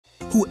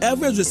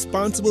Whoever is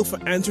responsible for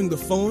answering the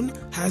phone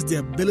has the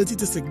ability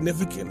to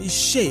significantly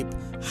shape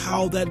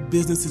how that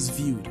business is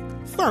viewed.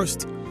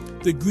 First,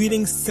 the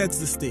greeting sets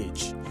the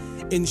stage.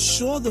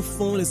 Ensure the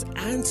phone is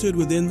answered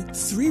within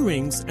 3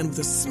 rings and with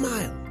a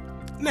smile.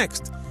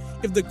 Next,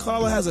 if the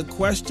caller has a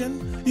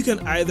question, you can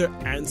either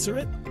answer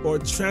it or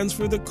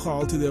transfer the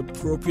call to the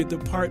appropriate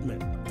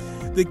department.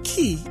 The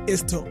key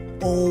is to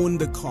own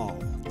the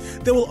call.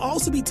 There will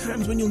also be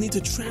times when you'll need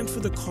to transfer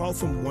the call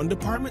from one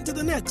department to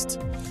the next.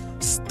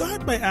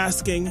 Start by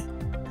asking,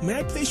 "May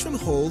I place you on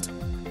hold?"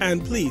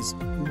 And please,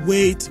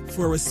 wait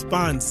for a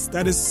response.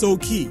 That is so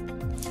key.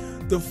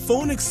 The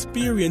phone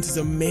experience is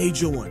a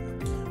major one.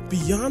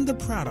 Beyond the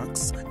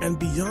products and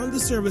beyond the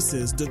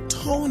services, the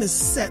tone is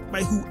set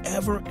by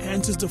whoever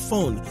answers the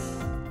phone.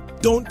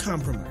 Don't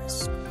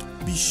compromise.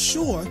 Be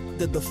sure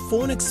that the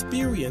phone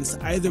experience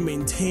either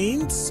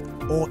maintains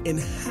or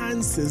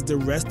enhances the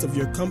rest of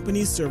your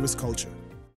company's service culture.